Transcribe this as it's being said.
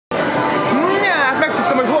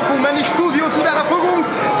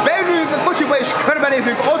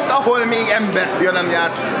ott, ahol még emberfél nem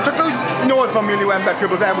járt. Csak úgy 80 millió ember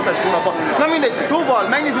kb. Az elmúlt egy hónapban. Na mindegy, szóval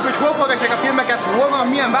megnézzük, hogy hol forgatják a filmeket, hol vannak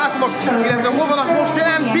milyen vászonok, illetve hol vannak most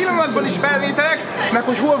jelen pillanatban is felvételek, meg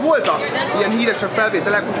hogy hol voltak ilyen híresebb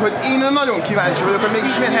felvételek, úgyhogy én nagyon kíváncsi vagyok, hogy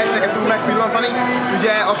mégis milyen helyzeteket tudunk megpillantani,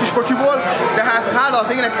 ugye a kis kocsiból, de hát hála az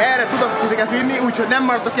ének erre tudok titeket vinni, úgyhogy nem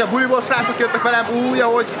maradtak ki a buliból, srácok jöttek velem úgy,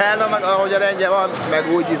 ahogy kell, meg ahogy a rendje van, meg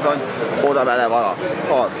úgy bizony oda vele van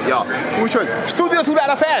az, ja. Úgyhogy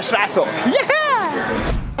stúdiótúrára fel, srácok! Yeah!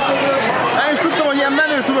 Én is tudtam, hogy ilyen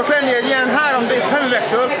menő tudok lenni egy ilyen 3D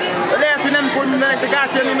szemüvegtől. Lehet, hogy nem fog mindeneknek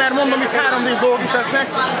átjönni, mert mondom, itt 3D-s dolgok is lesznek,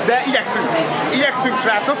 de igyekszünk. Igyekszünk,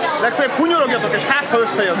 srácok. Legfeljebb hunyorogjatok, és hát, ha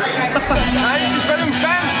összejön. Hát itt is velünk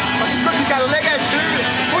fent, a kis kocsikán a legelső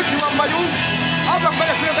kocsiban vagyunk.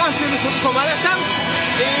 Ablakbeles vagyok, anfilmiszok a mellettem,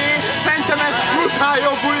 és szerintem ez brutál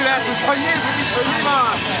jó buli lesz, úgyhogy nézzük is, hogy mi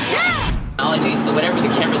van. So whatever the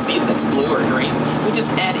camera sees that's blue or green, we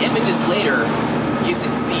just add images later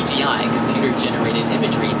using CGI, computer-generated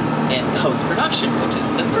imagery, and post-production, which is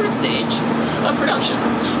the third stage of production.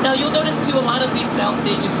 Now you'll notice too, a lot of these sound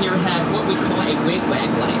stages here have what we call a wig-wag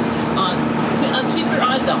light. Keep your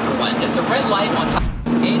eyes out for one. It's a red light on top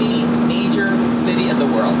of any major city in the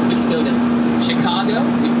world. We can go to Chicago,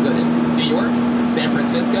 we can go to New York, San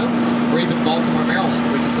Francisco, or even Baltimore, Maryland,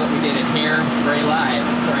 which is what we did in Hairspray Live,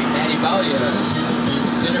 starring Maddie Bollier,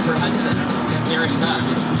 Jennifer Hudson, Aaron Cuff,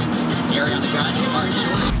 Ariana Grande, Martin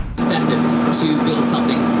Short. Effective to build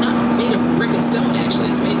something not made of brick and stone, actually.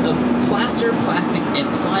 It's made of plaster, plastic, and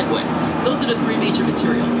plywood. Those are the three major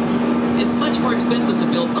materials. It's much more expensive to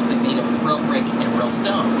build something made of real brick and real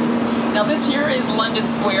stone. Now this here is London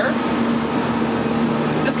Square.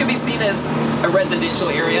 This can be seen as a residential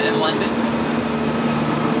area in London,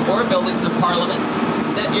 or buildings of Parliament.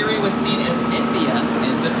 That area was seen as India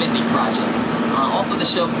in the Mindy Project. Also the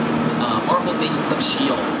show Marvel's Agents of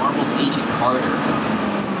S.H.I.E.L.D., Marvel's Agent Carter.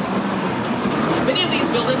 Many of these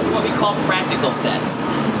buildings are what we call practical sets.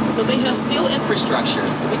 So they have steel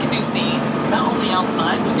infrastructures, so we can do scenes not only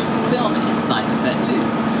outside, we can film inside the set too.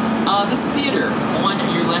 This theater on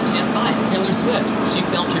your left-hand side, Taylor Swift, she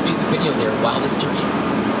filmed her music video there, Wildest Dreams.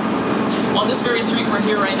 On this very street we're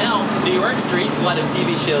here right now, New York Street, a lot of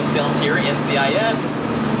TV shows filmed here,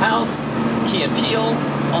 NCIS, House, Key and Peele,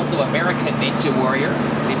 also American Ninja Warrior.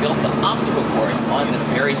 They built the obstacle course on this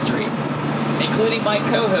very street, including my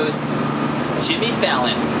co-host, Jimmy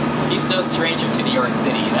Fallon. He's no stranger to New York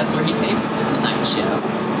City. That's where he tapes the Tonight Show.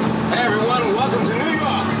 Hey everyone, welcome to New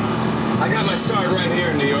York. I got my start right here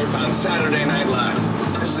in New York on Saturday Night Live.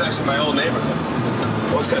 This is actually my old neighborhood.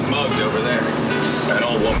 What's got mugged over there? An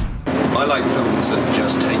old woman. I like films that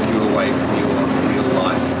just take you away from your real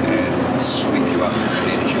life and sweep you up.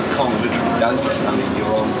 And KingKong literally does that. I mean,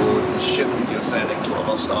 you're on board the ship, you're sailing to a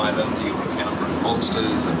lost island, you encounter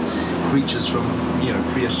monsters and creatures from, you know,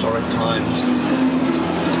 prehistoric times.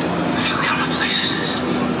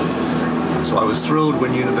 So I was thrilled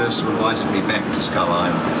when Universal invited me back to Skull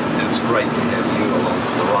Island. It was great to have you along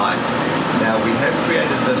for the ride. Now we have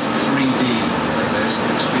created this 3D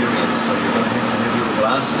immersive experience, so you're going to have your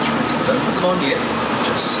glasses ready. Don't put them on yet,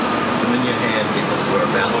 just put them in your hand because we're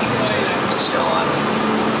about to return to Skull Island.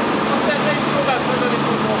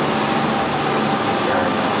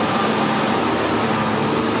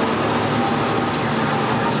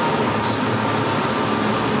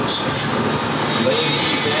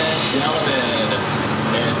 Ladies and gentlemen,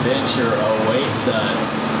 adventure awaits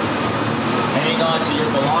us. Hang on to your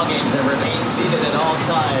belongings and remain seated at all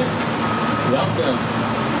times. Welcome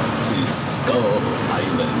to Skull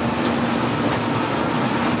Island.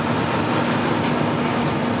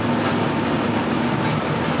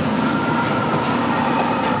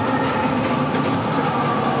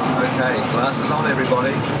 Okay, glasses on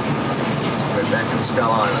everybody. We're back in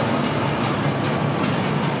Skull Island.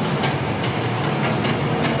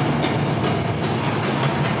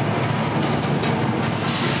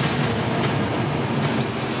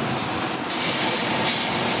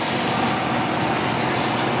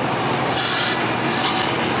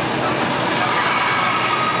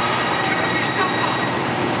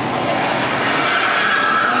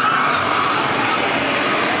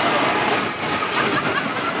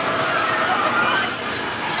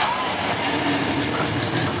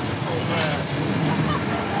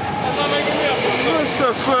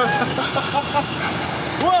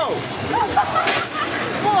 Wow!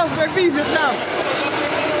 Bazd meg, vízet nem!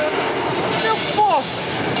 Mi a fasz?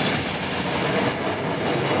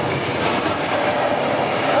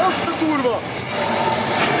 Azt a kurva!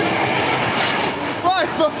 Várj,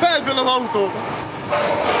 feldől az autó!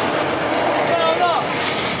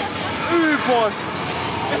 Ő bazd!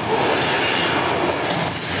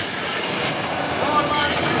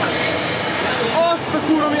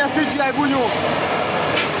 milyen CGI bunyó!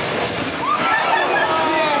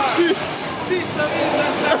 Tiszta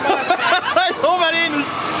vízben! Jó, mert én is!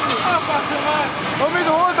 A faszomat! Amit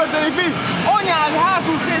hol történik, mi? Anyád,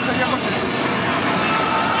 hátul szétszedj a kocsit!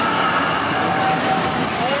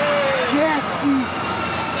 Geci!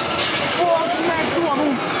 Bazd meg,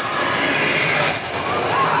 zuhanunk!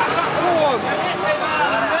 Az!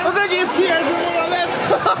 Az egész kijelző vonal lett!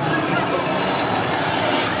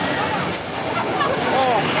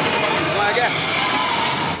 Oh, vágj!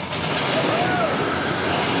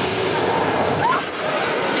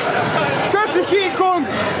 Köszi KingKong!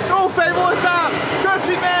 Jó fej voltál!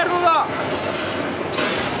 Köszi Merrola!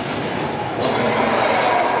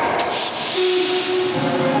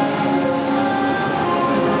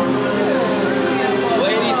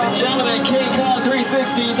 Ladies and gentlemen, KingKong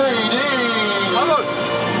 360 3D! Hallod?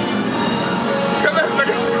 Kövesd meg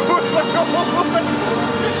ez kurva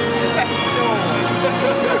jó!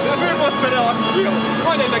 Mi volt a reakció?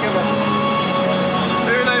 Majd egy nekem.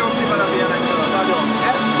 Ő nagyon ki van az ilyenektől, nagyon.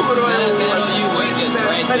 Ez kurva jó! That battle you witnessed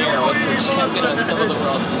right there was projected on some of the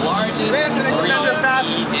world's largest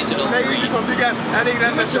 3D digital screens.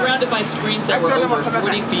 We're surrounded by screens that were over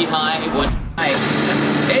 40 feet high.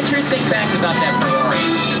 Interesting fact about that Ferrari.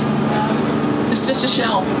 It's just a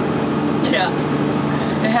shell. Yeah.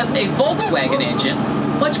 It has a Volkswagen engine,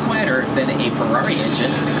 much quieter than a Ferrari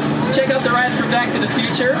engine. Check out the rides from Back to the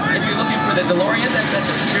Future if you're looking for the DeLorean that's at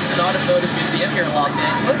the Peterson Automotive Museum here in Los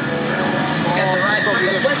Angeles. And the rides from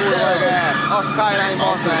the Flintstones.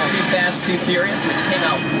 Also Too Fast, Too Furious, which came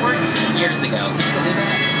out 14 years ago. Can you believe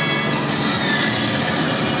that?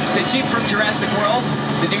 The Jeep from Jurassic World.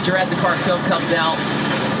 The new Jurassic Park film comes out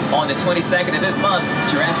on the 22nd of this month.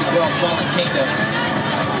 Jurassic World Fallen Kingdom.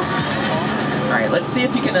 Alright, let's see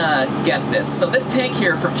if you can guess this. So this tank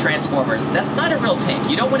here from Transformers, that's not a real tank.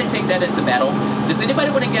 You don't want to take that into battle. Does anybody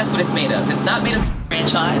want to guess what it's made of? It's not made of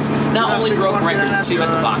franchise. Not only broke records too at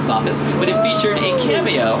the box office, but it featured a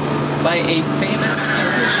cameo by a famous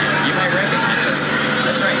musician. You might recognize it.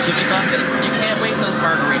 That's right, Jimmy Buffett. You can't waste those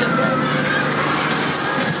margaritas, guys.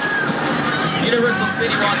 Universal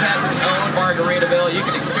City Walk has its own Margaritaville. You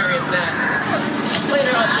can experience that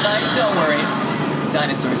later on tonight. Don't worry.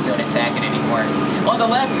 Dinosaurs don't attack it anymore. On the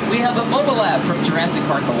left, we have a mobile lab from Jurassic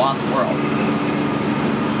Park: The Lost World.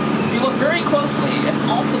 If you look very closely, it's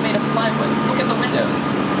also made of plywood. Look at the windows.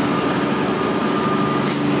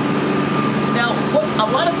 Now, what a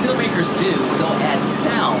lot of filmmakers do, they'll add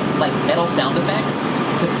sound, like metal sound effects,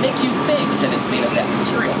 to make you think that it's made of that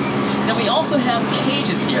material. Now, we also have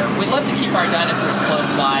cages here. We love to keep our dinosaurs close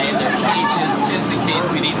by in their cages, just in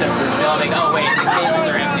case we need them for filming. Oh wait, the cages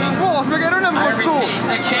are empty. Boss, meg erről nem I volt szó! repeat,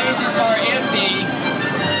 the cages are empty.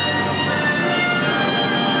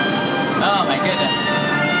 Oh my goodness.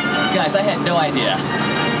 Guys, I had no idea.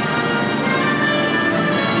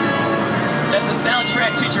 That's the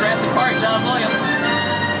soundtrack to Jurassic Park, John Williams.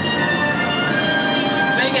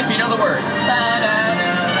 Sing if you know the words.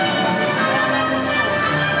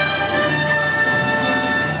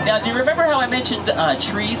 Now, do you remember how I mentioned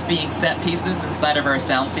trees being set pieces inside of our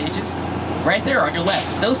sound stages? Right there on your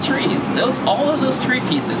left, those trees, all of those tree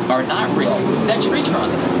pieces are not real. That tree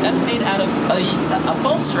trunk, that's made out of a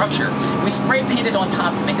foam structure. We spray painted on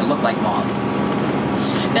top to make it look like moss.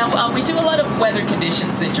 Now, we do a lot of weather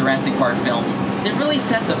conditions in Jurassic Park films. They really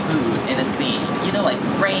set the mood in a scene. You know, like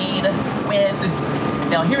rain, wind.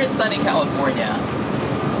 Now, here in sunny California,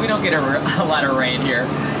 we don't get a lot of rain here.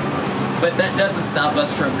 But that doesn't stop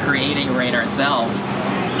us from creating rain ourselves.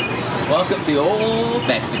 Welcome to old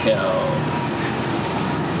Mexico.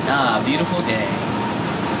 Ah, beautiful day.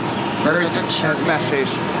 Birds are chirping.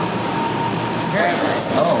 mesés. Very nice.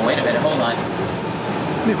 Oh, wait a minute, hold on.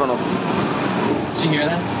 Mi van ott? Did you hear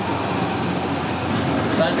that?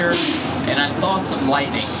 Thunder, and I saw some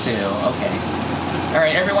lightning too. Okay. All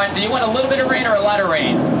right, everyone, do you want a little bit of rain or a lot of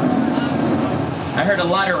rain? I heard a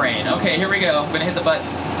lot of rain. Okay, here we go. I'm gonna hit the button.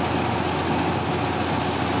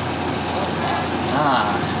 Ah,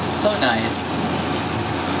 so nice.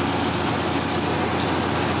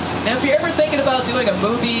 Now, if you're ever thinking about doing a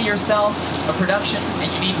movie yourself, a production,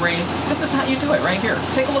 and you need rain, this is how you do it right here.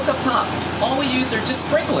 Take a look up top. All we use are just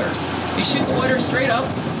sprinklers. You shoot the water straight up,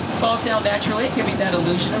 falls down naturally, giving that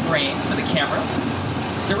illusion of rain for the camera.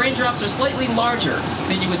 The raindrops are slightly larger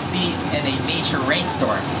than you would see in a nature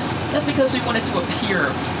rainstorm. That's because we want it to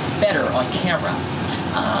appear better on camera.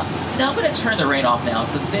 Now I'm going to turn the rain off now.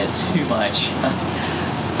 It's a bit too much.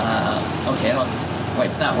 Okay, wait,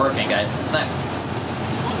 it's not working, guys. It's not.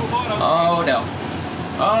 Oh no.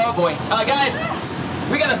 Oh boy. Guys,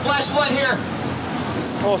 we got a flash flood here.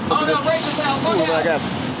 Oh no, brace yourself. Look out.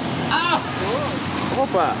 Ah!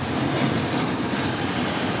 Hoppá!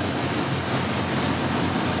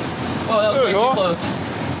 Whoa, that was way too close.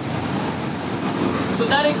 So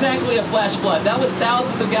not exactly a flash flood. That was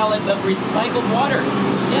thousands of gallons of recycled water.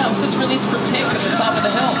 Yeah, it was just released from tanks at the top of the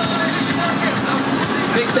hill.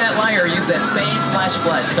 Big Fat Liar used that same flash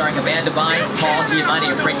flood starring Amanda Bynes, Paul Giamatti,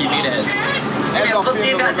 and Frankie Muniz. Ez a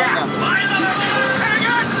filmben volt benne.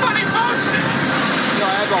 Ja,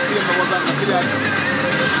 ez a filmben volt benne, figyelj.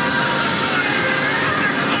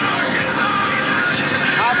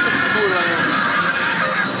 Hát, ez kurva jó.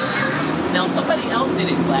 Now somebody else did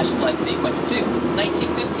a flash flood sequence too.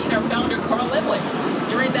 1915, our founder Carl Lemley.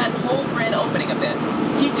 During that whole grand opening event,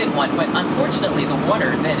 he did one, but unfortunately the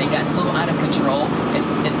water then it got so out of control, it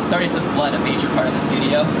started to flood a major part of the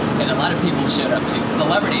studio, and a lot of people showed up too.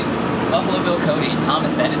 Celebrities, Buffalo Bill Cody,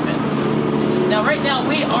 Thomas Edison. Now right now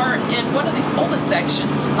we are in one of these oldest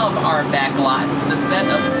sections of our back lot, the set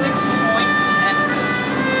of 6 Points, Texas.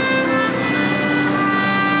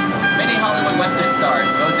 Many Hollywood Western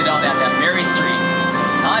stars voted on that. Mary Streep,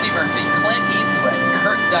 Audie Murphy, Clint Eastwood,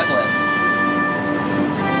 Kirk Douglas.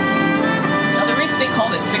 Now the reason they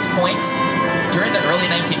called it 6 Points, during the early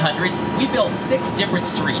 1900s, we built 6 different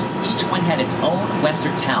streets. Each one had its own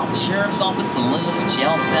Western town. Sheriff's office, saloon,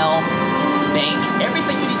 jail cell, bank,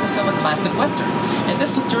 everything you need to film a classic Western. And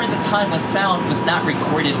this was during the time when sound was not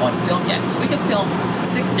recorded on film yet, so we could film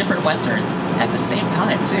 6 different Westerns at the same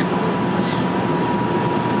time too.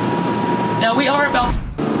 Now we are about...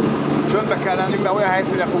 Csöndbe kell lennünk, mert olyan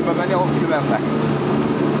helyszínre fogunk bemenni, ahol filmeznek.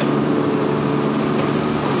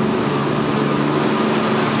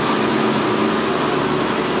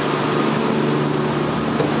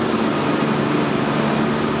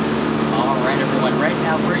 Alright everyone, right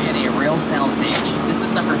now we're in a real soundstage. This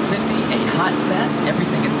is number 50, a hot set.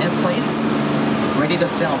 Everything is in place, ready to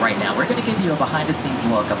film right now. We're going to give you a behind-the-scenes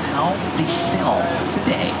look of how they film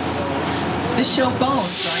today. This show, Bones,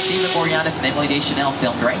 starring David Boreanaz and Emily Deschanel,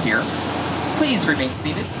 filmed right here. Please remain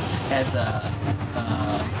seated as,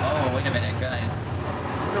 oh, wait a minute, guys.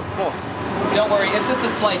 Don't worry, it's just a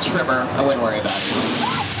slight trimmer. I wouldn't worry about it.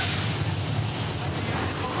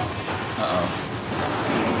 Uh-oh.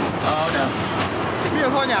 Oh, no.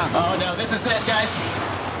 Oh, no, this is it, guys.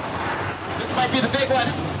 This might be the big one.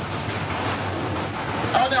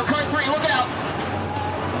 Oh, no, card 3, look out.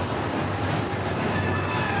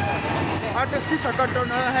 Hát ez kiszakadjon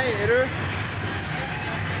a helyéről.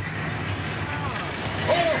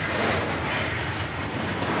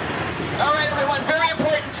 All right, everyone, very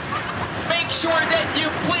important. Make sure that you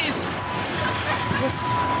please.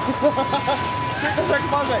 Tessék,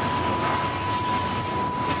 bazeg!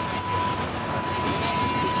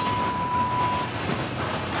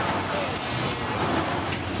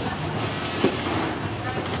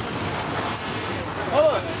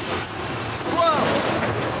 Hallod? Wow!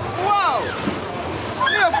 Wow!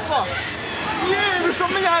 Mi a fasz? Jézusom,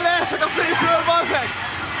 mindjárt leesek a székről, bazeg!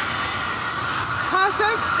 Hát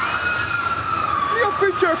ez... Mi a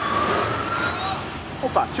fücsök?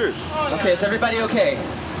 Hoppá, cső! Okay, is everybody okay?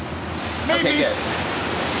 Okay, good.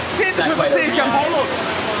 Szétesett a székem, hallod?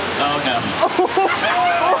 Oh no.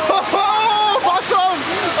 Faszom!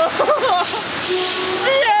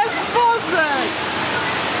 Mi ez, bazzeg?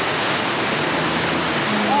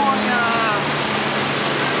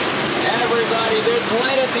 Everybody, there's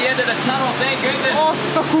light at the end of the tunnel, thank goodness.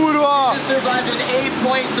 Azt a kurva! You survived an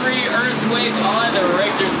 8.3 earthquake on the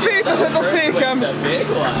Richter scale. Szétesett a székem! The big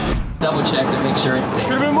one. Double check to make sure it's safe.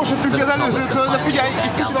 Körülbelül most jöttünk ki az előzőtől, de figyelj,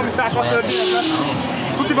 itt tuti valami cápás történet lesz.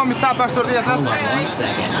 Tuti valami cápás történet lesz. One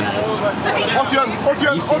second, guys.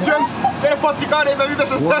 Ott jön! Gyere Patrik, arrébb, üdes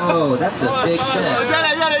lesz! Whoa, that's a big thing.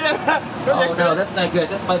 Gyere! Oh no, that's not good.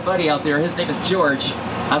 That's my buddy out there. His name is George.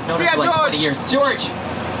 I've known him for like 20 years. George!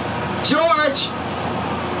 George!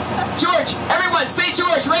 George! Everyone, say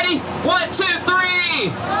George. Ready? 1, 2,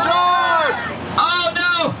 3! George! Oh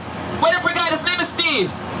no! Wait, I forgot. His name is Steve.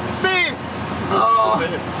 Steve! Oh,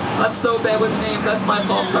 I'm so bad with names. That's my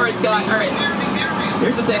fault. Sorry, Scott. All right.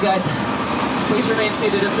 Here's the thing, guys. Please remain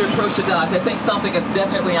seated as we approach the dock. I think something is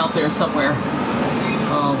definitely out there somewhere.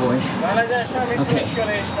 Oh boy. Okay.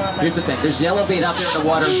 Here's the thing. There's yellow bait out there in the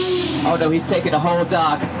water. Oh no, he's taking a whole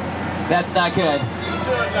dock. That's not good.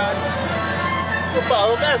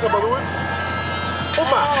 Hoppá, elszabadult!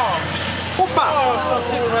 Hoppá!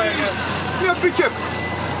 Mi a fücsök?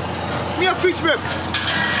 Mi a fücsmök?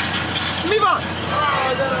 Mi van?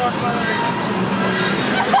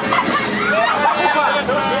 Hoppá!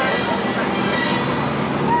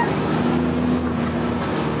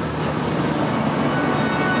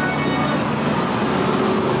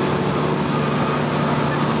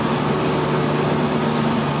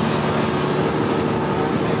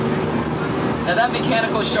 that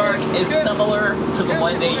mechanical shark is similar to the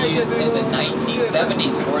one they used in the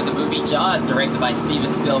 1970s for the movie Jaws, directed by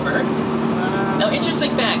Steven Spielberg. Now, interesting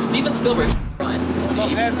fact, Steven Spielberg run on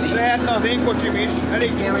ABC. Lehetne az én kocsim is,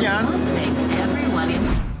 elég csúnyán.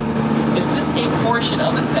 It's just a portion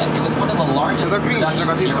of the set. It was one of the largest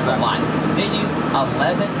productions here on the lot. They used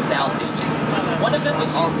 11 sound stages. One of them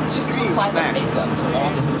was used just to apply the makeup to all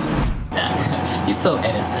the who's. He's so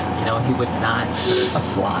innocent, you know, he would not hurt a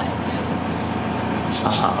fly.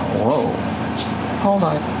 Whoa. Hold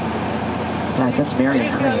on. Guys, that's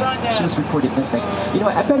Marion Crane. She was reported missing. You know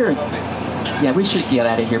what, I better... Yeah, we should get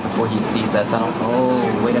out of here before he sees us. I don't...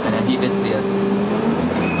 Oh, wait a minute, he did see us.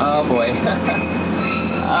 Oh, boy.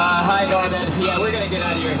 Hi, Norman. Yeah, we're gonna get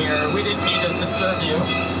out of here. We didn't mean to disturb you.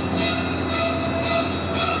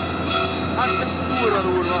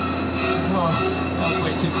 Oh, that was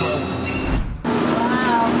way too close.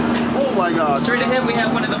 Wow. Oh my God. Straight ahead, we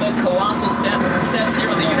have one of the most colossal sets here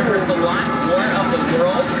on the Universal lot, War of the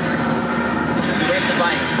Worlds, directed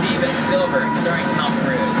by Steven Spielberg, starring Tom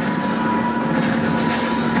Cruise.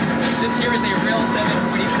 This here is a real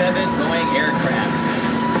 747 Boeing aircraft.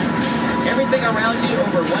 Everything around you,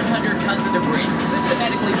 over 100 tons of debris,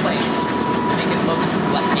 systematically placed to make it look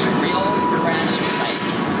like a real crash site.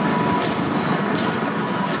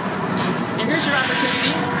 And here's your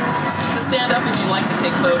opportunity to stand up if you'd like to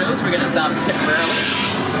take photos. We're going to stop temporarily.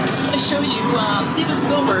 I'm going to show you Steven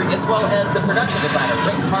Spielberg as well as the production designer,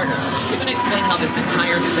 Rick Carter. We're going to explain how this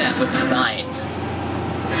entire set was designed.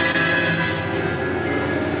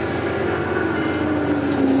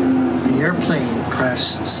 The airplane crash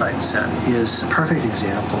site set is a perfect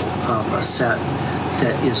example of a set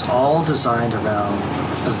that is all designed around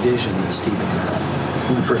a vision that Steven had.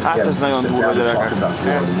 Hát ez nagyon durva, gyerekek.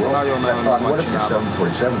 Ez nagyon-nagyon What if the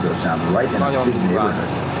 747 goes down right in a big neighborhood?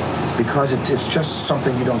 Because it's just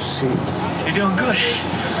something you don't see. You're doing good.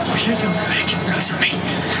 You're doing good. Listen to me.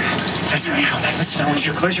 Listen to me. Listen, I want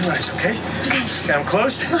you to close your eyes, okay? Got them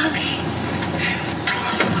closed? Okay.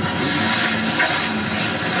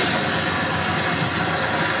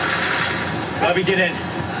 Bobby, get in.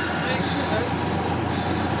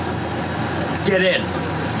 Get in.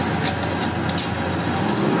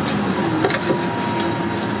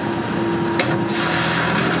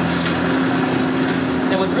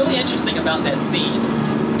 Now, what's really interesting about that scene,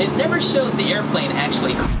 it never shows the airplane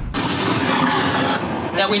actually.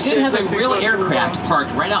 Now, we did have a real aircraft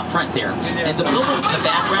parked right out front there, and the buildings in the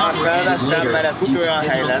background were added later using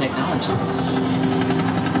digital technology.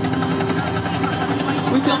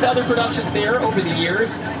 We filmed other productions there over the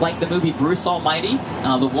years, like the movie Bruce Almighty,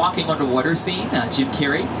 the walking underwater scene, Jim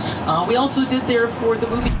Carrey. We also did there for the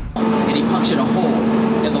movie, and he punctured a hole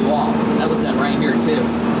in the wall. That was done right here too.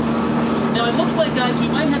 Now it looks like, guys, we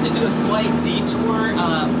might have to do a slight detour.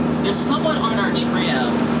 There's someone on our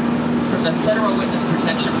tram from the Federal Witness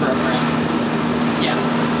Protection Program. Yeah,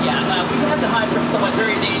 we have to hide from someone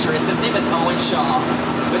very dangerous. His name is Owen Shaw.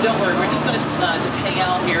 But don't worry, we're just going to just hang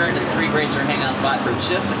out here in a street racer hangout spot for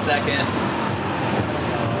just a second.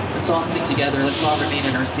 Let's all stick together. Let's all remain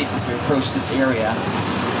in our seats as we approach this area.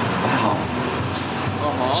 Wow.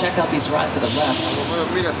 Check out these rods to the left.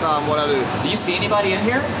 Do you see anybody in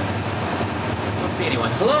here? I don't see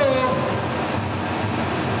anyone. Hello?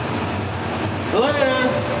 Hello?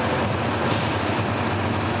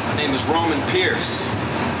 My name is Roman Pierce.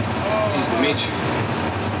 Pleased to meet you.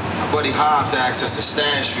 My buddy Hobbs asked us to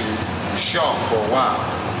stash you from Shaw for a while.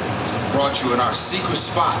 So we brought you in our secret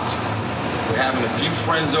spot. We're having a few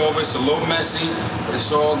friends over. It's a little messy, but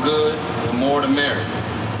it's all good. The more the merrier.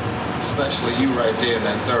 Especially you right there in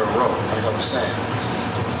that third row, like I was saying.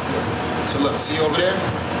 So look, see over there?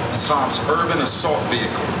 That's Hobbs' urban assault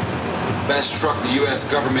vehicle. Best truck the U.S.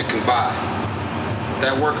 government can buy.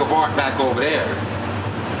 That work of art back over there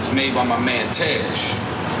is made by my man Tej.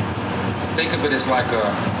 Think of it as like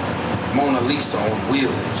a Mona Lisa on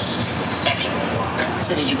wheels. Extra fun.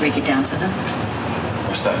 So did you break it down to them?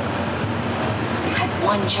 What's that? You had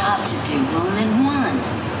one job to do, Roman, one.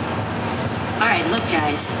 All right, look,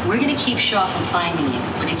 guys, we're gonna keep Shaw from finding you,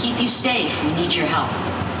 but to keep you safe, we need your help.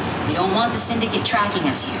 We don't want the syndicate tracking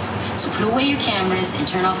us here, so put away your cameras and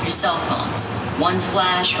turn off your cell phones. One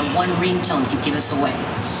flash or one ringtone could give us away.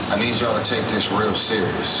 I need y'all to take this real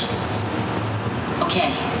serious.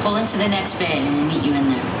 Okay, pull into the next bay and we'll meet you in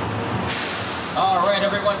there. All right,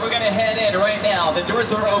 everyone, we're gonna head in right now. The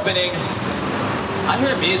doors are opening. I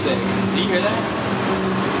hear music. Do you hear that?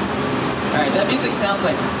 All right, that music sounds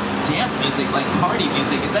like dance music, like party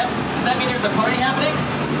music. Does that mean there's a party happening?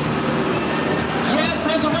 Yes,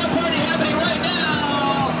 there's a real party happening right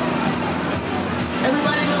now.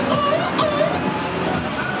 Everybody go, oh, oh.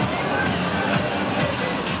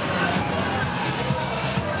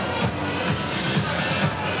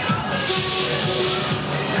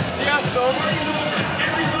 Sziasztok!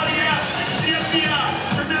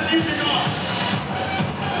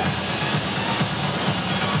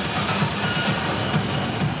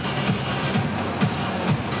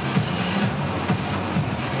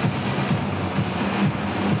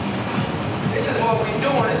 This is what we're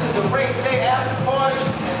doing. This is the race day after party.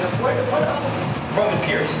 And what other? Roman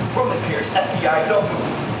Pierce, FBI, don't move.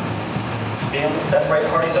 Bill? That's right,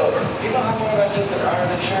 party's over. You know how long I took to earn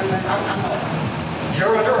this shirt, man? I'm not.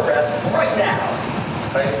 You're under arrest right now.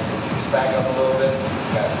 Ladies, just back up a little bit.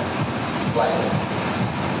 Yeah. Slightly.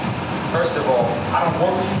 First of all, I don't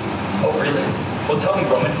work for you. Oh, really? Well, tell me,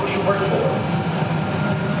 Roman, who do you work for?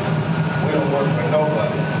 We don't work for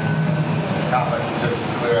nobody. Cop, I suggest you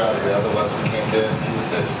clear out of here, otherwise we can't guarantee your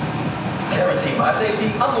safety. Guarantee my safety?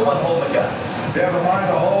 I'm the one holding the gun. Yeah, but mine's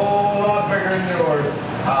a whole lot bigger than yours.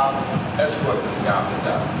 Escort this novice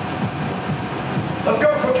out. Let's go,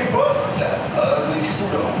 Cookie Puss. That ugly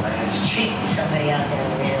suit on, man. It's cheap. Somebody out there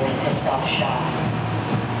really pissed off Shaw.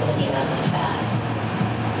 It's gonna get ugly fast.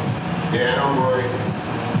 Yeah, don't worry.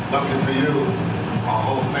 Lucky for you, our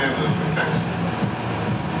whole family protects you.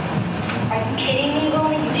 Are you kidding me,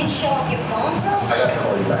 Roman? You didn't show off your phone, bro? I gotta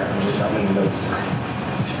call you back. I'm in the middle of something.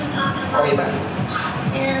 See what I'm talking about? Call you back.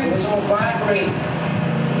 Man. It was on vibrate.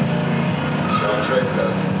 Sean Trace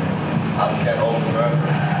does. I just can't hold him, right?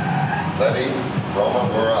 Levy,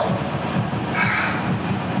 Roman, we're up.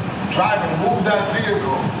 Drive and move that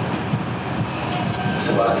vehicle. It's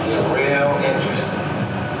about to get real interesting.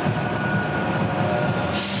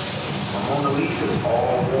 My Mona Lisa's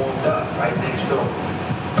all warmed up right next door.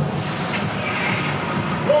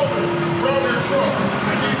 Roman, grab your truck.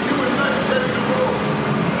 I need you and Lenny ready to go.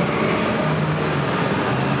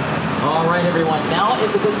 All right, everyone, now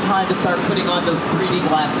is a good time to start putting on those 3D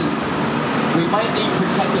glasses. We might need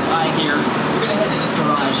protective eye gear. We're gonna head in this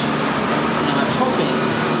garage, and I'm hoping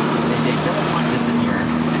that they don't find us in here.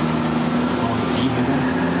 Oh, do you hear that?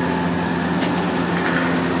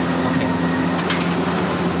 Okay.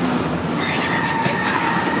 All right, everyone, stay back.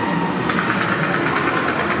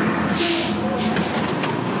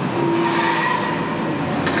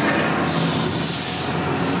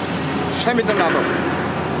 Semmit nem látok.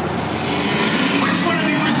 Which one of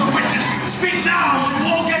you is the witness? Speak now or you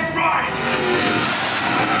all get fried!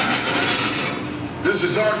 This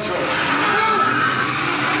is our turn.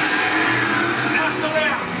 After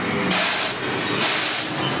them!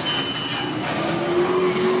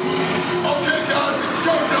 Okay, guys, it's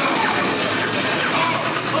showtime.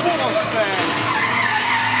 Come on, man.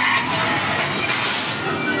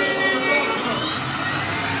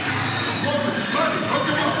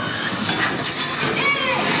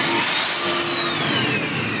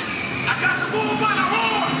 I got the bull by the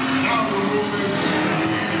horn! Now we're moving.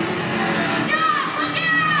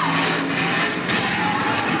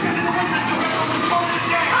 You get in the witness to it on the phone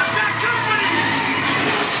today! I've got company!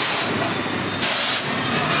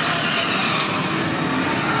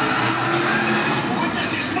 The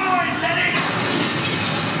witness is mine, Lenny!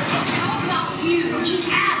 How about you, you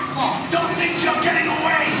asshole? Don't think you're getting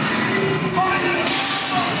away! Find them!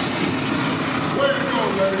 Way to go,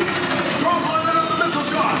 Lenny. Drone's lining up the missile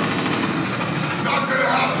shot! Not gonna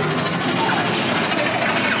happen.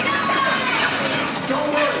 Don't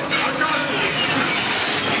worry, I got you.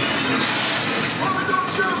 Roman, don't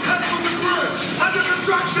shoot. Head for the bridge. Under the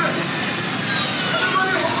trenches.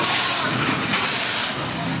 Everybody hold on.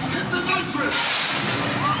 Hit the nitrous.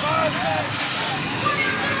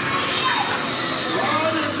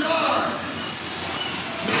 Ride and die.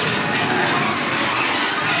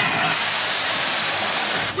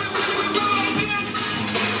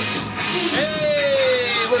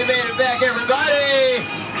 Hey, we made it back, everybody!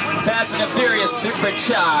 Fast and the Furious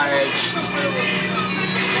supercharged.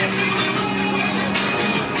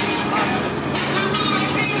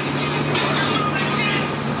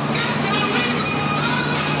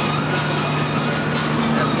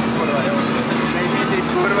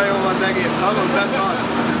 Kurva jó az egész, hallod, beszart.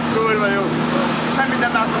 Kurva jó. Semmit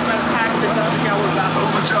nem látok, mert 3 kell hozzá.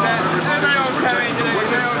 De nagyon kemény,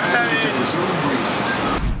 gyerekek, nagyon kemény.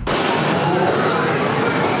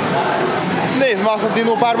 Nézd már azt a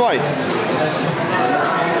Dino párbajt!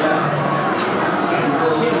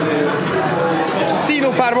 Dino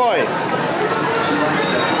párbaj!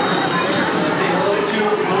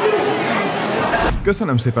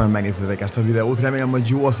 Köszönöm szépen, hogy megnéztétek ezt a videót, remélem, hogy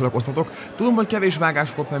jól szórakoztatok. Tudom, hogy kevés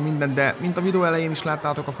vágás volt meg minden, de mint a videó elején is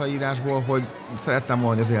láttátok a felírásból, hogy szerettem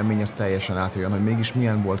volna, hogy az élmény ez teljesen átjöjjön, hogy mégis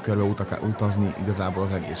milyen volt körbe utazni igazából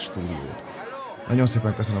az egész stúdiót. Nagyon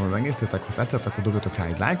szépen köszönöm, hogy megnéztétek, ha tetszett, akkor dobjatok rá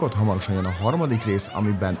egy lájkot, hamarosan jön a 3. rész,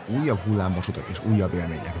 amiben újabb hullámvasutak és újabb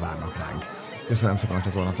élmények várnak ránk. Köszönöm szépen a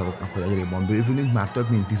csatornatagoknak, hogy egyre jobban bővülünk, már több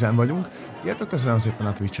mint 10 vagyunk, illetve köszönöm szépen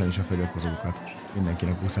a Twitch-en is a feliratkozókat.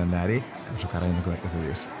 Mindenkinek Huszendáré, nem sokára jön a következő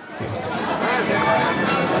rész. Sziasztok!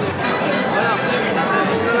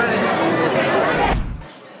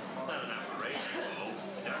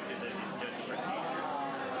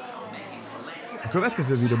 A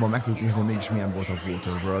következő videóban meg fogjuk nézni, mégis milyen volt a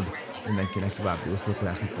Waterworld. Mindenkinek további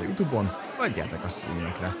osztálkodást itt a YouTube-on, vagy gyertek a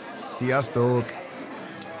streamekre. Sziasztok!